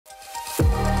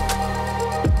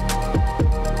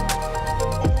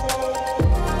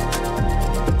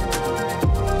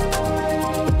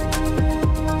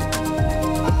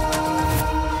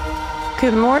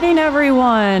Good morning,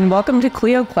 everyone. Welcome to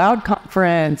Clio Cloud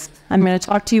Conference. I'm going to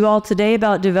talk to you all today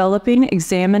about developing,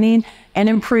 examining, and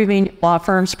improving law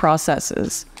firms'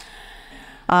 processes.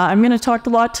 I'm going to talk a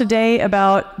lot today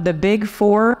about the big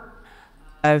four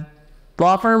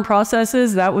law firm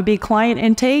processes. That would be client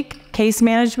intake, case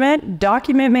management,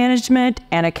 document management,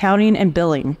 and accounting and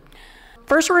billing.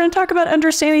 First, we're going to talk about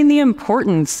understanding the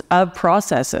importance of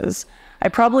processes. I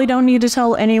probably don't need to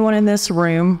tell anyone in this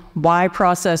room why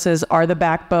processes are the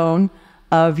backbone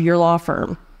of your law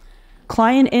firm.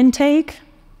 Client intake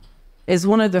is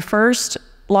one of the first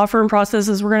law firm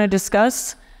processes we're going to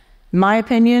discuss. In my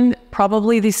opinion,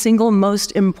 probably the single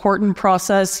most important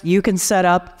process you can set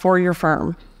up for your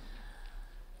firm.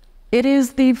 It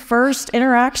is the first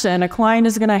interaction a client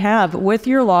is going to have with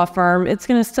your law firm. It's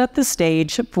going to set the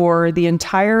stage for the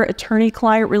entire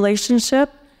attorney-client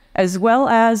relationship, as well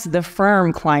as the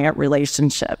firm-client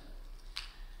relationship.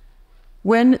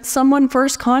 When someone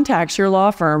first contacts your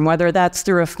law firm, whether that's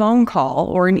through a phone call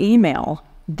or an email,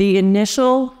 the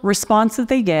initial response that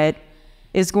they get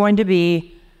is going to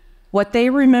be what they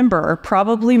remember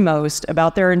probably most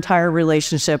about their entire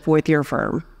relationship with your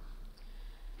firm.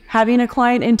 Having a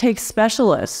client intake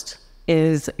specialist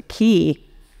is key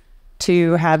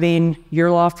to having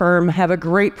your law firm have a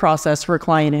great process for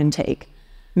client intake.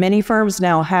 Many firms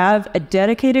now have a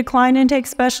dedicated client intake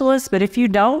specialist, but if you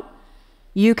don't,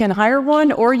 you can hire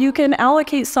one or you can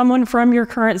allocate someone from your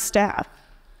current staff.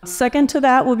 Second to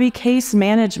that will be case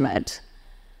management.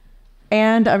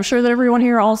 And I'm sure that everyone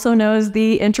here also knows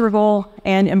the integral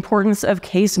and importance of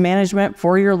case management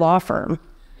for your law firm.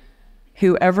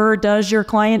 Whoever does your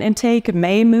client intake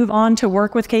may move on to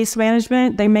work with case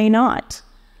management, they may not.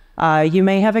 You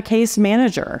may have a case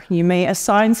manager. You may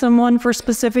assign someone for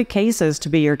specific cases to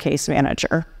be your case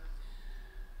manager.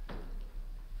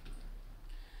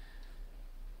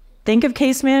 Think of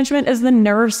case management as the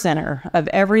nerve center of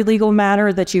every legal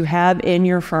matter that you have in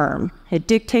your firm. It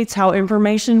dictates how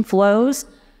information flows,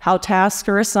 how tasks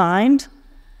are assigned.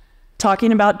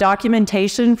 Talking about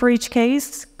documentation for each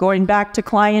case, going back to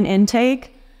client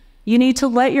intake, you need to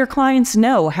let your clients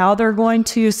know how they're going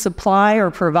to supply or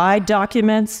provide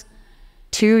documents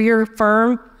to your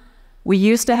firm. We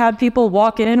used to have people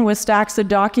walk in with stacks of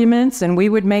documents and we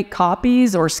would make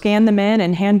copies or scan them in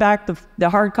and hand back the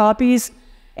hard copies.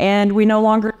 And we no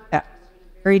longer have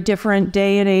a very different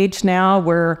day and age now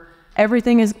where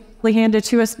everything is handed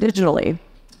to us digitally.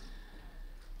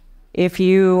 If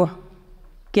you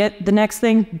get the next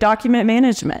thing, document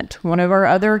management, one of our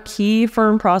other key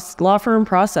law firm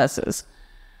processes.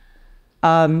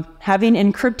 Having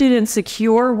encrypted and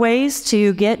secure ways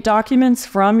to get documents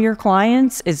from your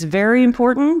clients is very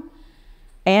important,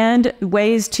 and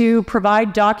ways to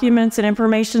provide documents and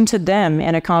information to them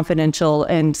in a confidential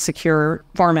and secure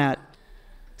format.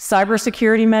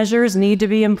 Cybersecurity measures need to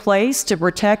be in place to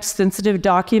protect sensitive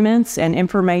documents and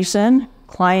information.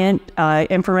 Client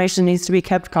information needs to be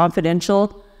kept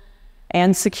confidential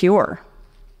and secure.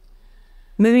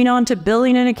 Moving on to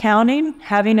billing and accounting,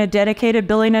 having a dedicated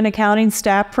billing and accounting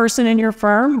staff person in your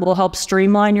firm will help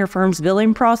streamline your firm's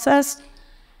billing process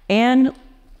and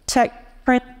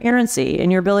transparency in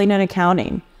your billing and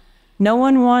accounting. No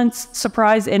one wants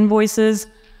surprise invoices.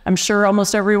 I'm sure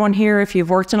almost everyone here, if you've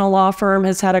worked in a law firm,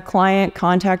 has had a client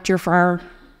contact your firm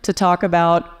to talk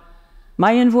about,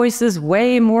 my invoice is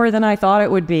way more than I thought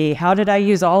it would be. How did I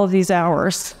use all of these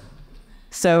hours?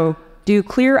 So do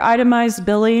clear itemized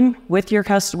billing with your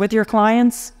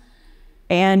clients,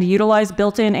 and utilize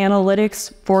built-in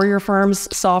analytics for your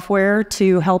firm's software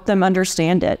to help them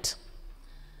understand it.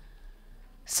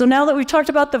 So now that we've talked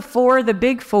about the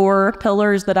big four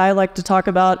pillars that I like to talk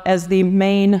about as the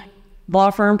main law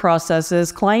firm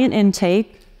processes: client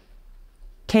intake,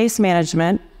 case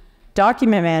management,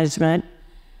 document management,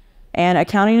 and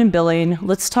accounting and billing,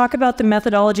 let's talk about the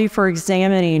methodology for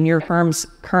examining your firm's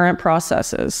current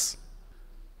processes.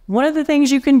 One of the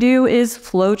things you can do is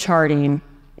flow charting.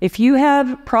 If you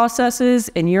have processes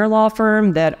in your law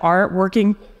firm that aren't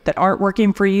working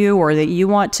for you, or that you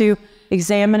want to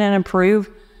examine and improve,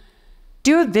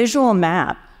 do a visual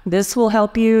map. This will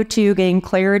help you to gain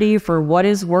clarity for what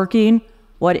is working,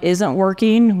 what isn't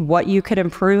working, what you could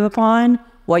improve upon,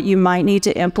 what you might need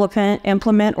to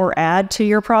implement or add to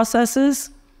your processes.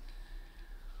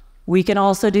 We can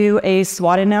also do a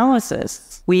SWOT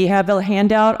analysis. We have a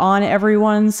handout on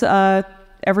everyone's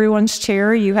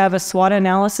chair. You have a SWOT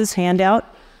analysis handout.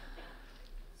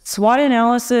 SWOT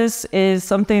analysis is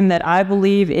something that I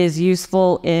believe is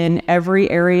useful in every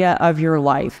area of your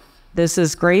life. This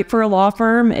is great for a law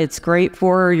firm. It's great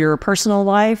for your personal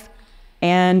life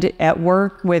and at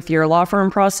work with your law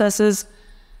firm processes.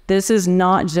 This is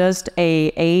not just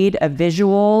a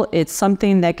visual. It's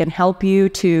something that can help you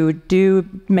to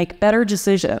make better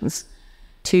decisions,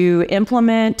 to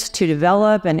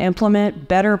develop and implement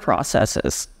better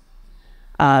processes.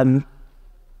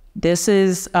 This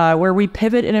is where we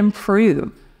pivot and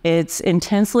improve. It's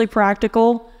intensely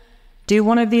practical. Do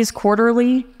one of these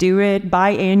quarterly, do it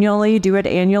biannually, do it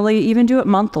annually, even do it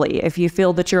monthly if you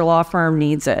feel that your law firm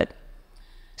needs it.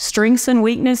 Strengths and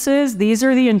weaknesses, these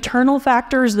are the internal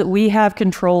factors that we have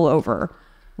control over.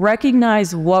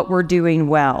 Recognize what we're doing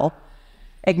well.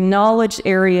 Acknowledge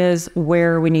areas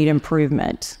where we need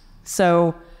improvement.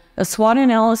 So a SWOT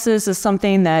analysis is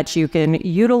something that you can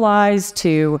utilize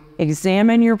to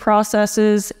examine your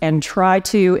processes and try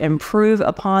to improve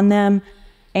upon them,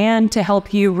 and to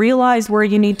help you realize where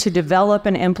you need to develop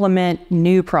and implement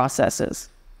new processes.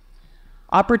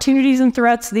 Opportunities and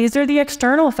threats, these are the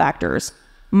external factors.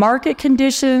 Market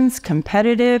conditions,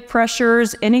 competitive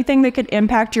pressures, anything that could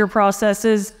impact your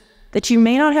processes that you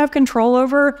may not have control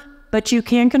over, but you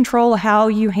can control how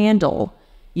you handle.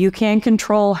 You can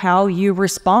control how you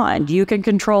respond. You can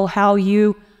control how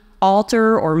you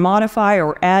alter or modify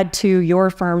or add to your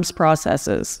firm's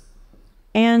processes.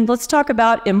 And let's talk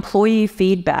about employee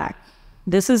feedback.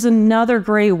 This is another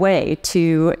great way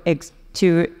to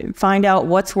find out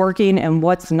what's working and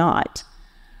what's not.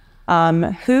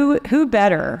 Who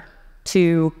better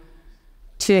to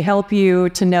help you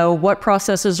to know what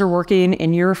processes are working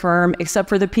in your firm except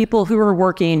for the people who are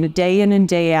working day in and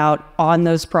day out on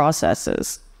those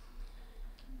processes?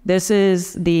 This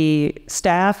is the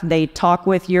staff. They talk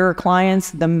with your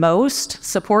clients the most.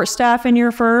 Support staff in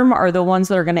your firm are the ones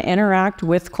that are going to interact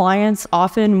with clients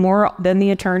often more than the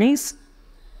attorneys.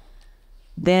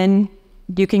 Then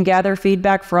you can gather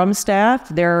feedback from staff.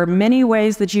 There are many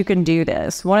ways that you can do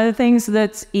this. One of the things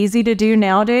that's easy to do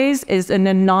nowadays is an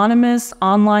anonymous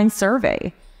online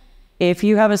survey. If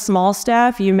you have a small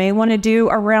staff, you may want to do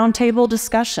a roundtable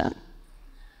discussion.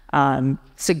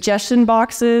 Suggestion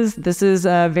boxes, this is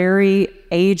a very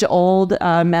age-old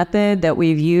method that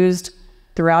we've used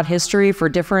throughout history for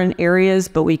different areas,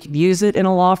 but we could use it in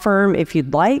a law firm if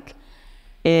you'd like.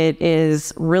 It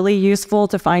is really useful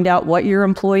to find out what your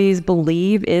employees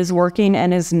believe is working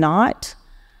and is not.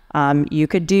 You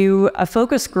could do a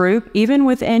focus group even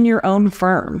within your own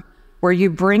firm, where you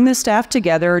bring the staff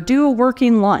together, do a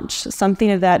working lunch,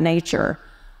 something of that nature,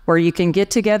 where you can get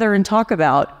together and talk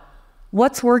about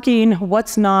what's working,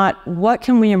 what's not, what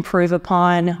can we improve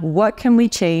upon, what can we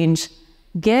change.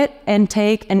 Get and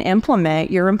take and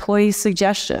implement your employees'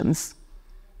 suggestions.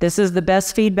 This is the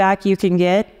best feedback you can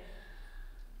get.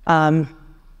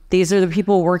 These are the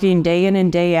people working day in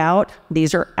and day out.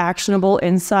 These are actionable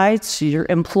insights. Your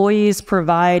employees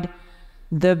provide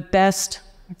the best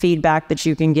feedback that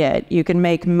you can get. You can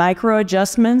make micro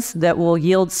adjustments that will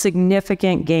yield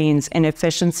significant gains in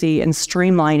efficiency and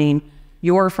streamlining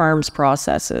your firm's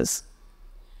processes.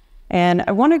 And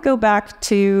I want to go back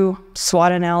to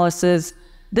SWOT analysis.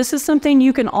 This is something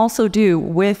you can also do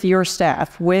with your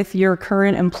staff, with your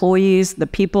current employees, the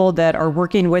people that are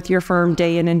working with your firm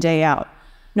day in and day out.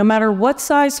 No matter what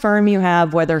size firm you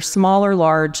have, whether small or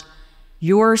large,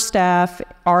 your staff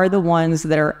are the ones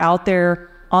that are out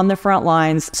there on the front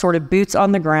lines, sort of boots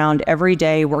on the ground every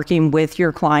day, working with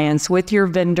your clients, with your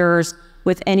vendors,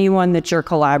 with anyone that you're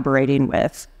collaborating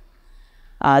with.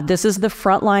 This is the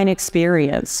frontline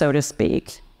experience, so to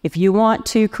speak. If you want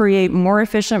to create more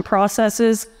efficient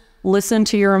processes, listen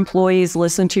to your employees,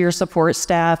 listen to your support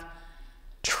staff,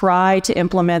 try to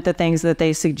implement the things that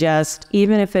they suggest,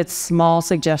 even if it's small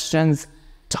suggestions.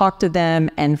 Talk to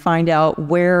them and find out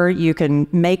where you can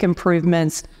make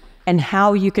improvements and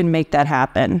how you can make that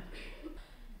happen.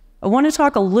 I want to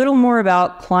talk a little more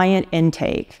about client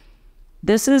intake.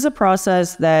 This is a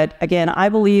process that, again, I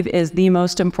believe is the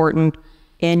most important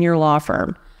in your law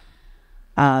firm.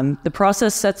 The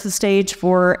process sets the stage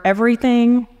for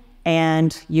everything,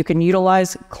 and you can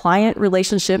utilize client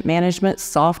relationship management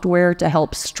software to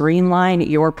help streamline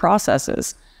your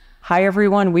processes. Hi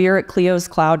everyone, we are at Clio's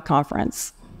Cloud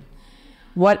Conference.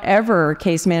 Whatever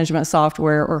case management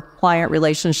software or client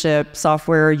relationship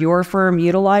software your firm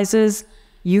utilizes,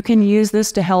 you can use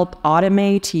this to help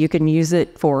automate. You can use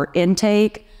it for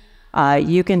intake.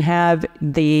 You can have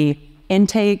the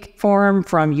intake form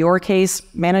from your case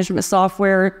management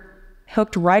software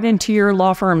hooked right into your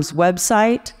law firm's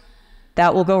website.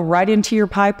 That will go right into your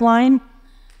pipeline.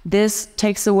 This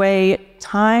takes away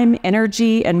time,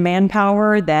 energy, and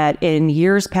manpower that in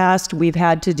years past we've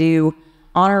had to do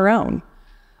on our own.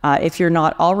 If you're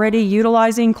not already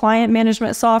utilizing client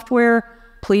management software,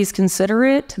 please consider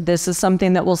it. This is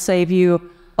something that will save you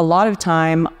a lot of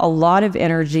time, a lot of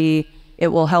energy. It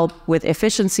will help with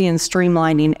efficiency and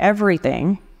streamlining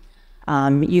everything.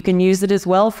 You can use it as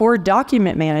well for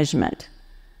document management.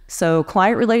 So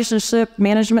client relationship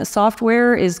management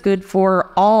software is good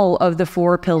for all of the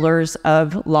 4 pillars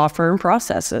of law firm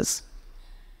processes.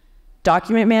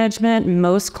 Document management,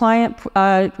 most client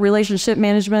relationship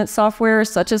management software,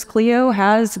 such as Clio,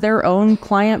 has their own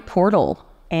client portal,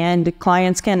 and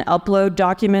clients can upload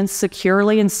documents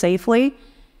securely and safely.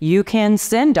 You can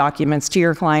send documents to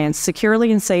your clients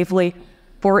securely and safely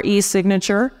for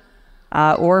e-signature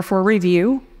or for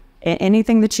review,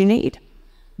 anything that you need.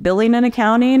 Billing and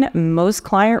accounting, most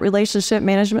client relationship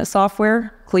management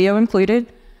software, Clio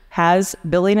included, has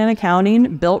billing and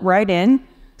accounting built right in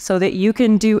so that you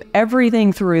can do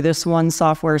everything through this one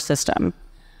software system.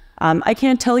 I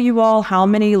can't tell you all how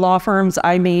many law firms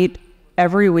I meet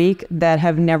every week that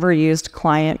have never used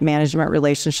client management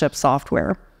relationship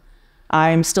software.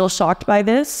 I'm still shocked by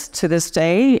this to this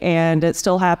day, and it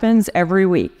still happens every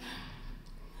week.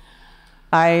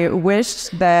 I wish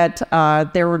that I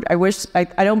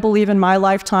don't believe in my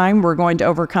lifetime we're going to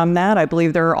overcome that. I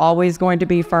believe there are always going to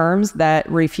be firms that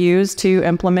refuse to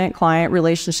implement client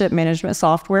relationship management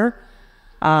software.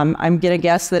 I'm going to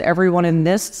guess that everyone in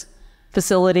this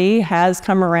facility has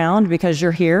come around because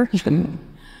you're here.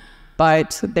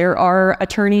 But there are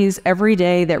attorneys every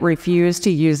day that refuse to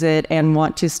use it and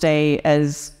want to stay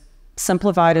as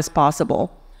simplified as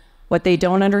possible. What they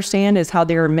don't understand is how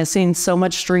they are missing so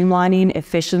much streamlining,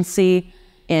 efficiency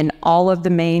in all of the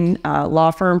main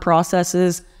law firm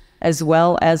processes, as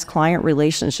well as client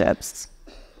relationships.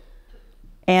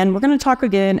 And we're going to talk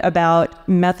again about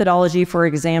methodology for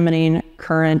examining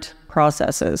current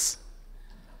processes.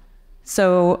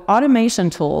 So automation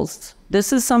tools,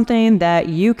 this is something that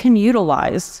you can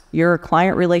utilize your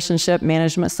client relationship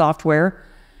management software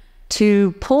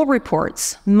to pull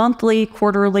reports monthly,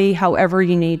 quarterly, however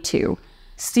you need to.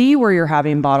 See where you're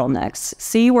having bottlenecks,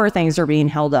 see where things are being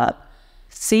held up,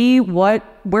 see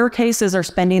where cases are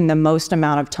spending the most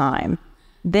amount of time.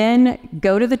 Then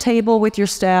go to the table with your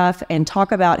staff and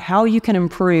talk about how you can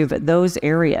improve those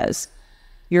areas.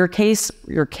 Your case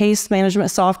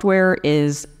management software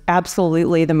is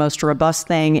absolutely the most robust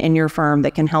thing in your firm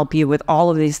that can help you with all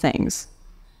of these things.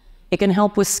 It can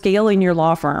help with scaling your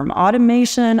law firm.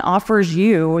 Automation offers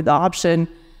you the option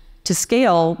to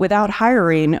scale without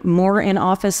hiring more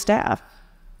in-office staff.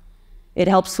 It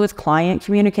helps with client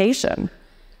communication.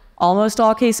 Almost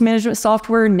all case management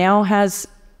software now has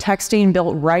texting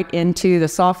built right into the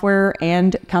software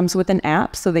and comes with an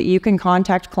app so that you can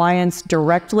contact clients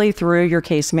directly through your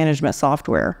case management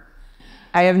software.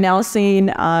 I have now seen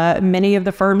many of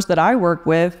the firms that I work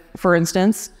with, for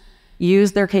instance,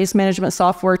 use their case management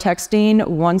software texting.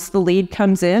 Once the lead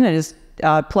comes in and is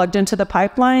plugged into the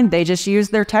pipeline, they just use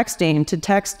their texting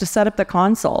to set up the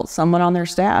consult, someone on their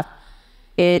staff.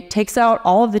 It takes out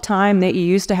all of the time that you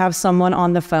used to have someone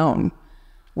on the phone,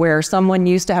 where someone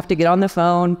used to have to get on the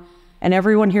phone. And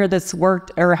everyone here that's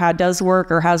worked or does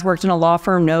work or has worked in a law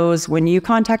firm knows when you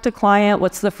contact a client,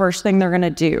 what's the first thing they're going to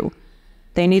do?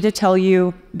 They need to tell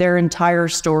you their entire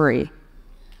story.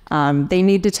 They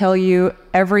need to tell you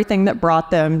everything that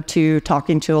brought them to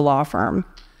talking to a law firm.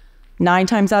 9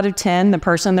 times out of 10, the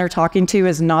person they're talking to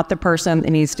is not the person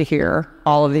that needs to hear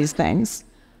all of these things.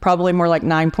 Probably more like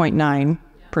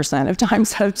 9.9% of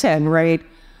times out of 10, right?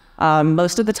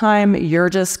 Most of the time, you're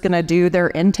just going to do their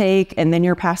intake, and then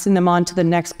you're passing them on to the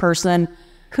next person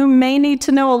who may need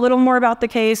to know a little more about the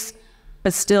case,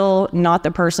 but still not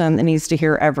the person that needs to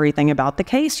hear everything about the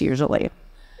case usually.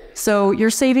 So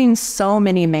you're saving so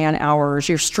many man hours,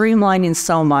 you're streamlining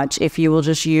so much if you will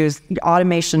just use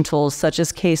automation tools such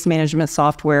as case management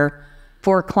software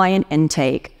for client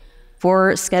intake,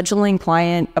 for scheduling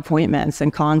client appointments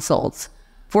and consults,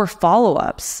 for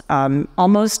follow-ups.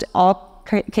 Almost all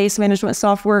case management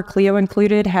software, Clio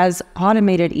included, has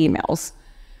automated emails.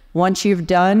 Once you've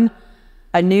done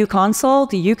a new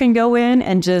consult, you can go in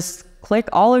and just click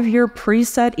all of your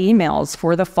preset emails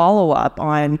for the follow-up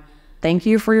on thank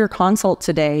you for your consult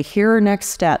today. Here are next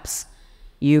steps.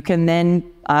 You can then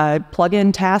plug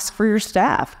in tasks for your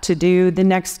staff to do the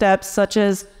next steps, such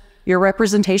as your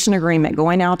representation agreement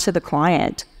going out to the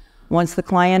client. Once the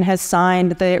client has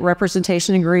signed the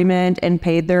representation agreement and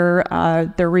paid their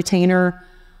retainer,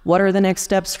 what are the next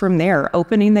steps from there?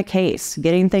 Opening the case,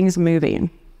 getting things moving.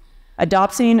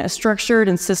 Adopting a structured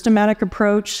and systematic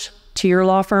approach to your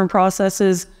law firm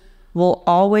processes will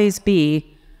always be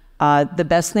the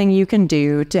best thing you can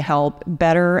do to help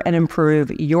better and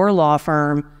improve your law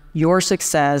firm, your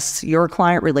success, your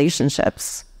client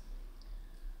relationships.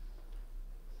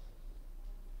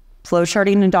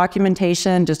 Flowcharting and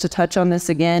documentation, just to touch on this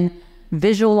again,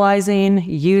 visualizing,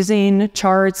 using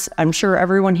charts. I'm sure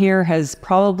everyone here has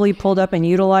probably pulled up and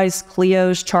utilized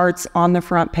Clio's charts on the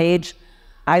front page.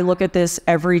 I look at this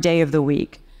every day of the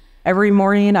week. Every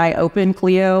morning I open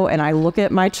Clio and I look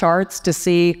at my charts to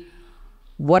see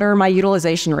what are my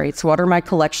utilization rates, what are my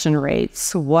collection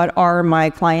rates, what are my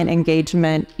client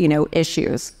engagement,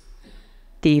 issues.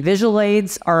 The visual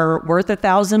aids are worth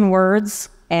 1,000 words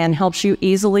and helps you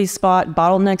easily spot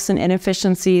bottlenecks and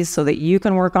inefficiencies so that you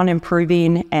can work on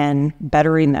improving and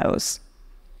bettering those.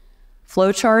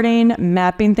 Flowcharting,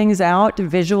 mapping things out,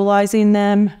 visualizing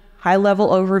them, high-level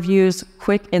overviews,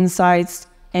 quick insights,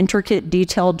 intricate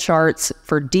detailed charts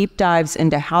for deep dives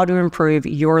into how to improve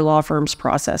your law firm's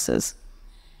processes.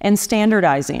 And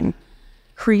standardizing,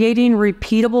 creating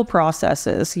repeatable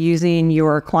processes using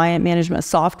your client management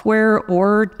software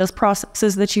or just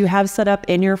processes that you have set up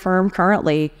in your firm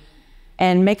currently,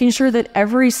 and making sure that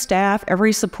every staff,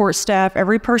 every support staff,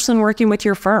 every person working with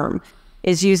your firm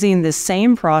is using the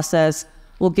same process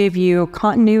will give you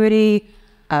continuity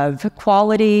of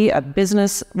quality, of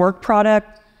business work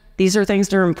product. These are things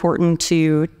that are important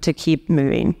to keep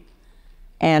moving.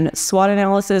 And SWOT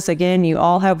analysis, again, you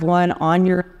all have one on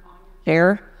your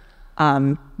chair.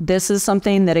 This is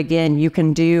something that, again, you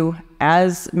can do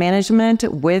as management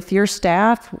with your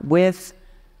staff, with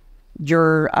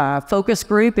your focus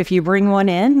group if you bring one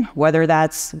in, whether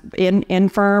that's in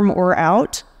firm or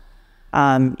out.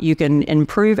 You can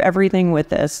improve everything with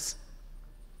this.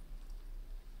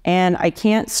 And I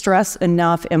can't stress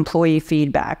enough employee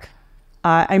feedback.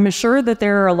 I'm sure that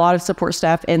there are a lot of support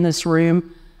staff in this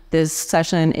room. This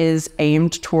session is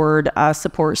aimed toward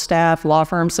support staff, law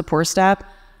firm support staff.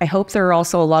 I hope there are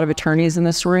also a lot of attorneys in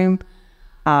this room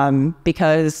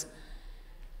because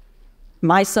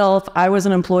myself, I was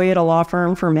an employee at a law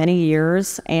firm for many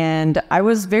years, and I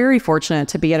was very fortunate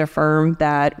to be at a firm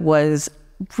that was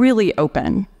really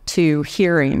open to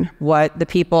hearing what the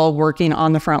people working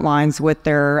on the front lines with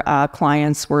their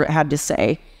clients had to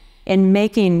say, and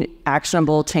making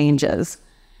actionable changes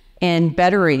and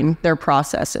bettering their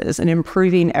processes and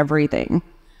improving everything.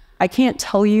 I can't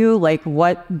tell you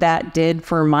what that did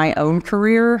for my own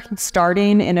career.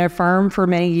 Starting in a firm for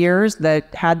many years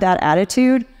that had that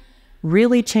attitude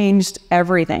really changed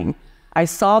everything. I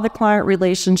saw the client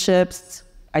relationships.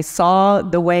 I saw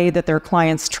the way that their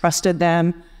clients trusted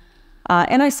them.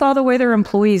 And I saw the way their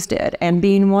employees did. And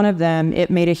being one of them,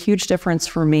 it made a huge difference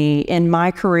for me in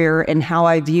my career and how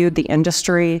I viewed the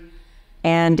industry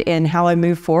and in how I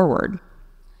move forward.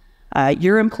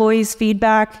 Your employees'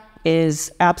 feedback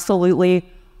is absolutely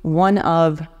one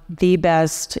of the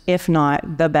best, if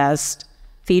not the best,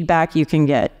 feedback you can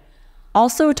get.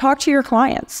 Also, talk to your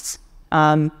clients.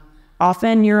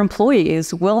 Often your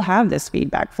employees will have this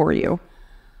feedback for you.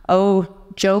 Oh,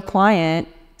 Joe client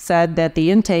said that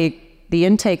the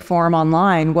intake form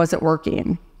online wasn't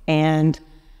working. And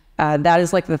that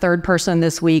is the third person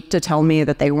this week to tell me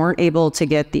that they weren't able to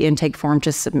get the intake form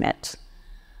to submit.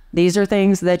 These are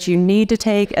things that you need to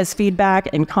take as feedback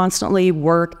and constantly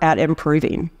work at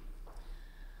improving.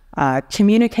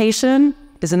 Communication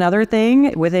is another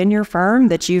thing within your firm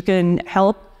that you can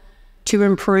help to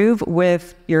improve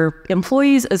with your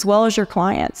employees as well as your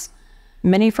clients.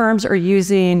 Many firms are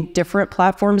using different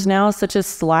platforms now, such as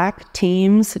Slack,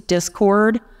 Teams,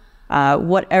 Discord,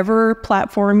 whatever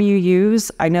platform you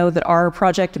use. I know that our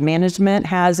project management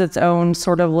has its own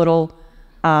sort of little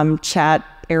chat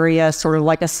area, sort of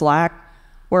like a Slack,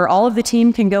 where all of the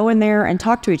team can go in there and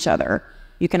talk to each other.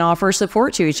 You can offer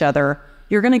support to each other.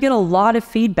 You're going to get a lot of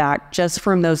feedback just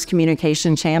from those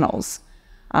communication channels.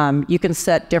 You can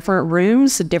set different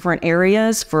rooms, different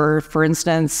areas for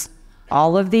instance,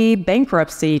 all of the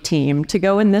bankruptcy team to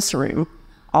go in this room,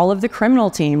 all of the criminal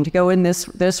team to go in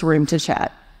this room to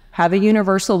chat. Have a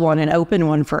universal one, an open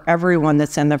one for everyone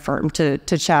that's in the firm to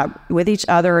chat with each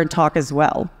other and talk as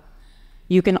well.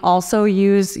 You can also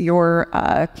use your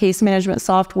case management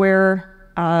software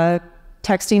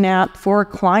texting app for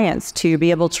clients to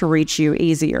be able to reach you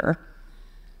easier.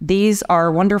 These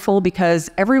are wonderful because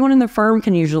everyone in the firm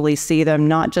can usually see them,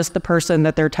 not just the person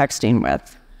that they're texting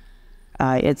with.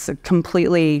 It's a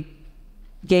completely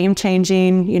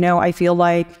game-changing, I feel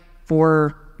like,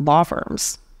 for law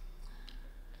firms.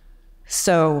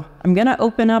 So I'm going to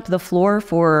open up the floor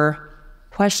for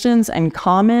questions and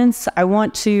comments. I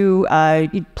want to,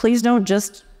 please don't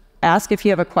just ask if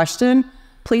you have a question.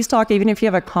 Please talk even if you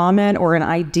have a comment or an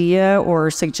idea or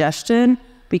suggestion.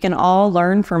 We can all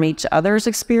learn from each other's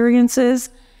experiences.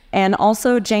 And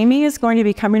also, Jamie is going to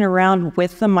be coming around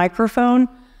with the microphone.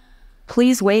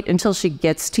 Please wait until she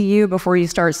gets to you before you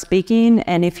start speaking.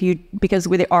 And because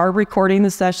we are recording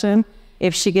the session,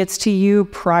 If she gets to you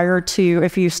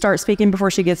if you start speaking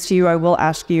before she gets to you, I will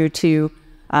ask you to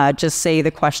just say the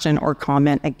question or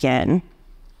comment again.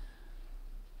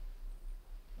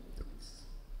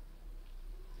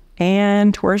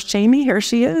 And where's Jamie? Here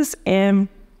she is. And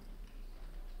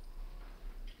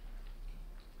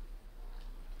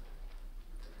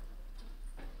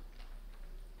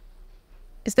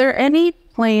is there any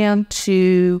plan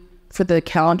for the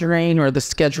calendaring or the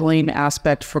scheduling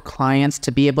aspect for clients to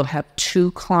be able to have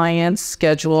 2 clients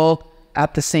schedule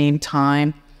at the same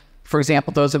time? For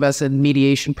example, those of us in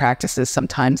mediation practices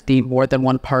sometimes need more than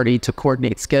one party to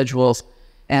coordinate schedules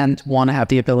and want to have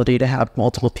the ability to have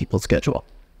multiple people schedule.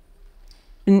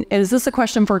 And is this a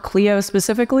question for Clio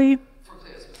specifically? For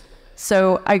Clio specifically.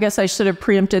 So I guess I should have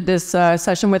preempted this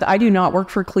session with, I do not work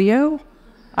for Clio.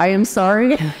 I am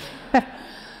sorry.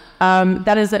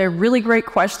 That is a really great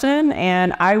question,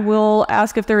 and I will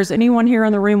ask if there is anyone here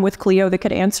in the room with Clio that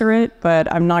could answer it,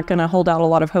 but I'm not going to hold out a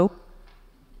lot of hope.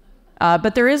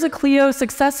 But there is a Clio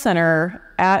Success Center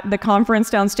at the conference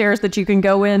downstairs that you can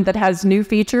go in that has new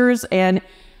features, and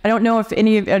I don't know if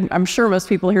I'm sure most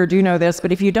people here do know this,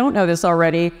 but if you don't know this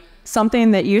already,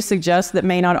 something that you suggest that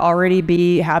may not already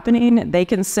be happening, they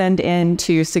can send in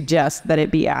to suggest that it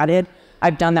be added.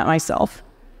 I've done that myself.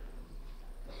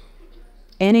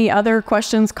 Any other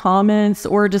questions, comments,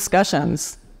 or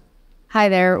discussions? Hi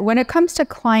there. When it comes to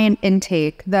client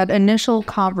intake, that initial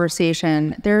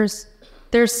conversation, there's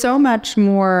so much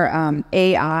more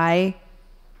AI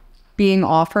being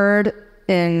offered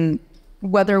in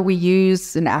whether we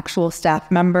use an actual staff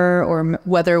member or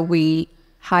whether we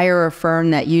hire a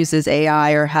firm that uses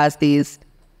AI or has these,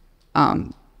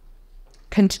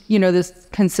 this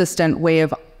consistent way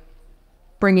of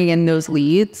bringing in those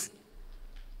leads.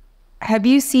 Have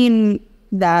you seen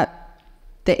that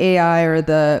the AI or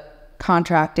the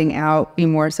contracting out be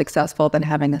more successful than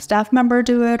having a staff member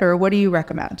do it, or what do you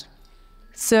recommend?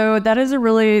 So that is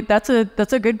that's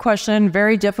a good question.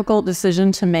 Very difficult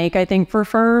decision to make, I think, for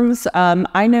firms.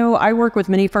 I know I work with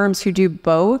many firms who do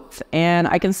both, and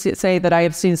I can say that I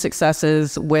have seen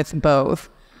successes with both.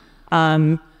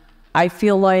 I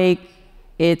feel like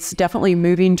it's definitely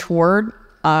moving toward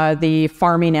the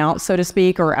farming out, so to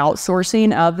speak, or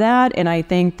outsourcing of that. And I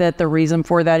think that the reason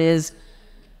for that is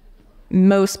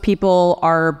most people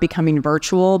are becoming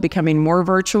more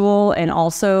virtual, and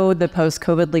also the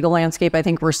post-COVID legal landscape. I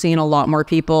think we're seeing a lot more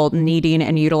people needing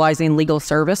and utilizing legal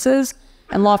services,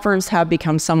 and law firms have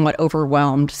become somewhat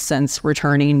overwhelmed since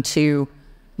returning to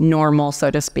normal,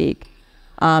 so to speak.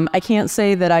 I can't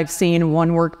say that I've seen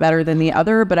one work better than the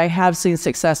other, but I have seen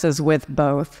successes with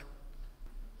both.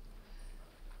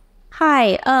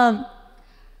 Hi,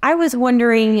 I was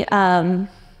wondering,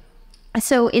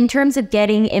 so in terms of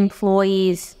getting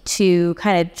employees to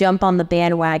kind of jump on the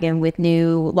bandwagon with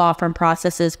new law firm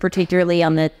processes, particularly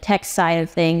on the tech side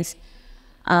of things,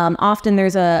 often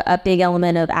there's a big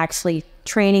element of actually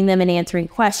training them and answering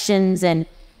questions. And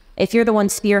if you're the one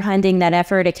spearheading that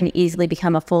effort, it can easily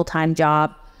become a full-time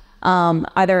job.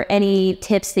 Are there any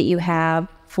tips that you have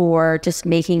for just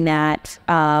making that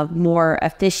more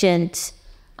efficient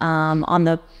on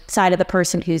the side of the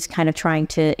person who's kind of trying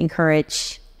to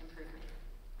encourage?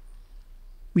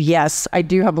 Yes, I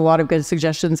do have a lot of good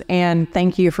suggestions, and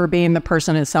thank you for being the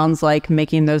person, it sounds like,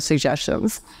 making those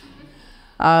suggestions.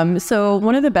 So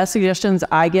one of the best suggestions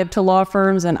I give to law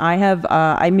firms, and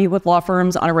I meet with law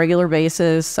firms on a regular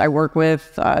basis. I work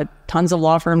with tons of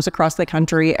law firms across the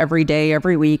country every day,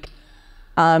 every week.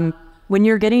 When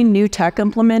you're getting new tech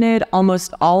implemented,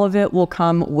 almost all of it will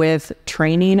come with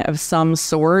training of some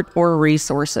sort or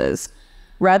resources.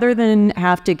 Rather than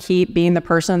have to keep being the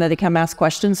person that they come ask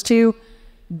questions to,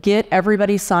 get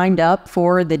everybody signed up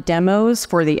for the demos,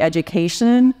 for the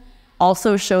education.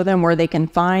 Also show them where they can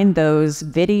find those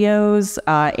videos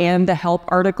and the help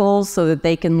articles so that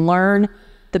they can learn.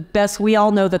 We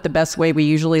all know that the best way we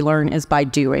usually learn is by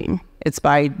doing. It's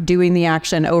by doing the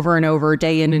action over and over,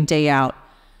 day in and day out.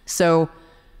 So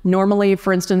normally,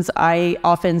 for instance, I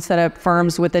often set up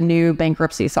firms with a new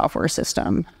bankruptcy software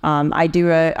system.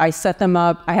 I set them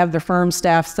up, I have the firm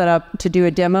staff set up to do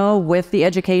a demo with the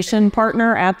education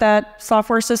partner at that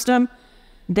software system.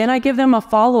 Then I give them a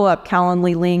follow-up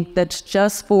Calendly link that's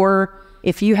just for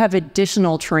if you have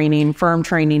additional training, firm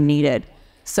training needed.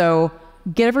 So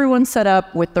get everyone set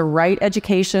up with the right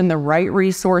education, the right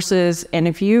resources, and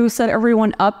if you set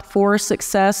everyone up for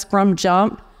success from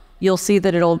jump, you'll see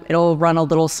that it'll run a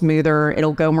little smoother,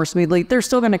 it'll go more smoothly. They're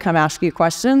still gonna come ask you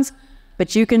questions,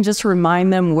 but you can just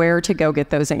remind them where to go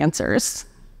get those answers.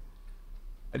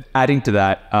 Adding to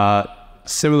that,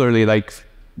 similarly, like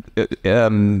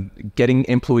getting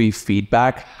employee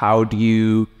feedback, how do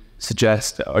you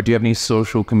suggest, or do you have any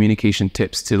social communication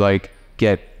tips to like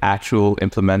get actual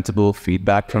implementable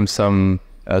feedback from some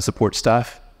support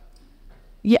staff?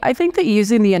 Yeah, I think that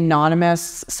using the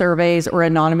anonymous surveys or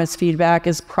anonymous feedback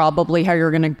is probably how you're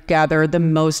going to gather the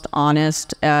most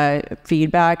honest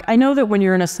feedback. I know that when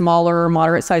you're in a smaller or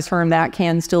moderate-sized firm, that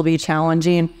can still be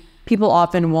challenging. People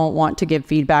often won't want to give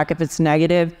feedback if it's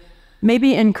negative.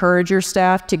 Maybe encourage your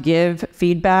staff to give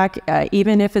feedback,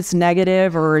 even if it's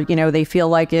negative or they feel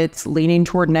like it's leaning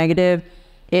toward negative.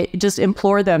 Just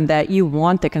implore them that you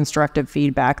want the constructive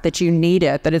feedback, that you need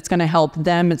it, that it's going to help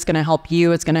them, it's going to help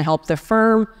you, it's going to help the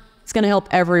firm, it's going to help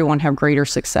everyone have greater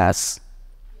success.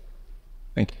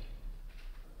 Thank you.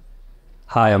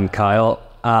 Hi, I'm Kyle.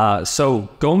 So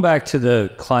going back to the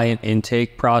client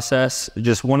intake process,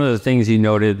 just one of the things you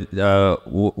noted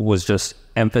was just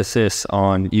emphasis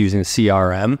on using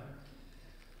CRM.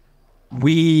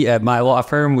 We at my law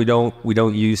firm, we don't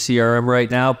use CRM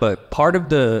right now, but part of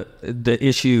the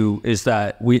issue is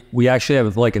that we actually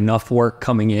have like enough work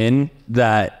coming in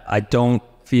that I don't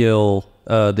feel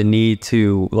the need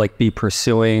to like be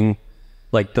pursuing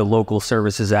like the local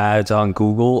services ads on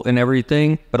Google and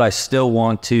everything, but I still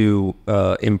want to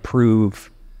improve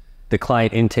the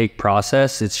client intake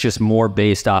process. It's just more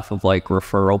based off of like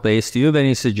referral based. Do you have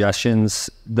any suggestions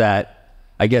that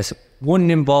I guess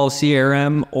wouldn't involve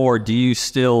CRM, or do you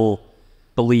still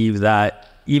believe that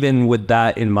even with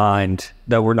that in mind,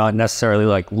 that we're not necessarily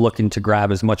like looking to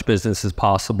grab as much business as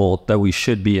possible, that we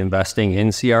should be investing in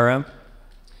CRM?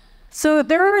 So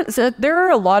there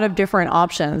are a lot of different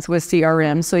options with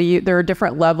CRM. So there are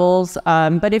different levels,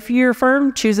 but if your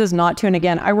firm chooses not to, and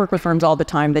again, I work with firms all the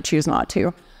time that choose not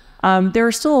to, there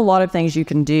are still a lot of things you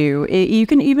can do. You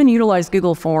can even utilize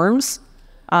Google Forms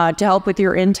to help with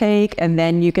your intake, and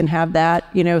then you can have that,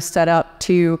 set up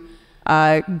to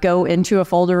go into a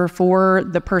folder for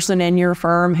the person in your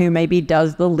firm who maybe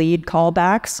does the lead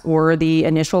callbacks or the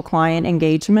initial client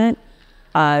engagement.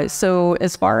 So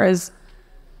as far as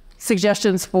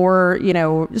suggestions for,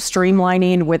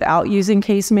 streamlining without using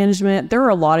case management, there are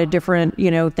a lot of different,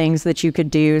 things that you could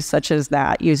do, such as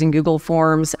that, using Google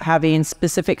Forms, having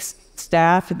specific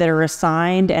staff that are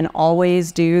assigned and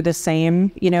always do the same,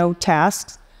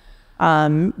 tasks.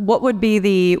 What would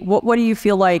be what do you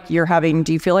feel like you're having?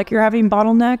 Do you feel like you're having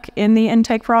bottleneck in the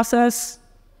intake process?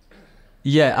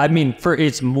 Yeah, I mean,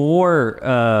 it's more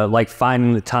like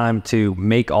finding the time to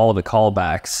make all the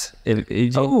callbacks.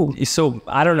 So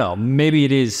I don't know, maybe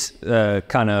it is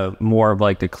kind of more of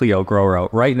like the Clio Grow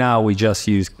route. Right now, we just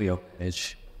use Clio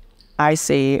Manage. I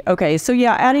see. Okay, so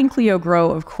yeah, adding Clio Grow,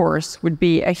 of course, would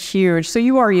be a huge, so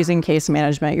you are using case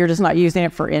management, you're just not using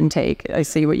it for intake. I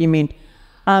see what you mean.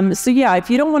 So yeah, if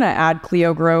you don't want to add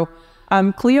Clio Grow,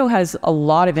 Clio has a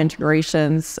lot of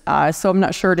integrations. So I'm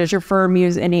not sure, does your firm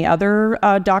use any other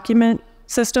document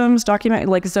systems, like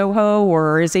Zoho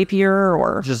or Zapier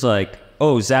or? Just like,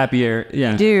 Zapier,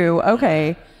 yeah. You do,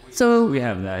 okay. So we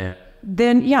have that, yeah.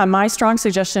 Then, yeah, my strong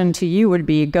suggestion to you would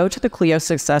be go to the Clio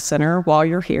Success Center while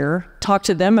you're here, talk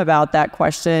to them about that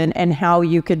question and how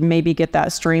you could maybe get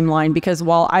that streamlined. Because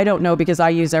while I don't know, because I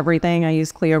use everything, I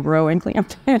use Clio Grow and Clio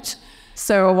Manage.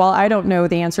 So while I don't know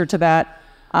the answer to that,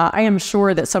 I am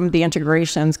sure that some of the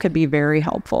integrations could be very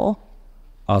helpful.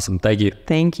 Awesome. Thank you.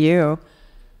 Thank you.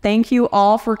 Thank you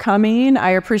all for coming. I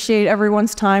appreciate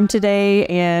everyone's time today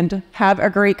and have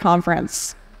a great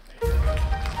conference.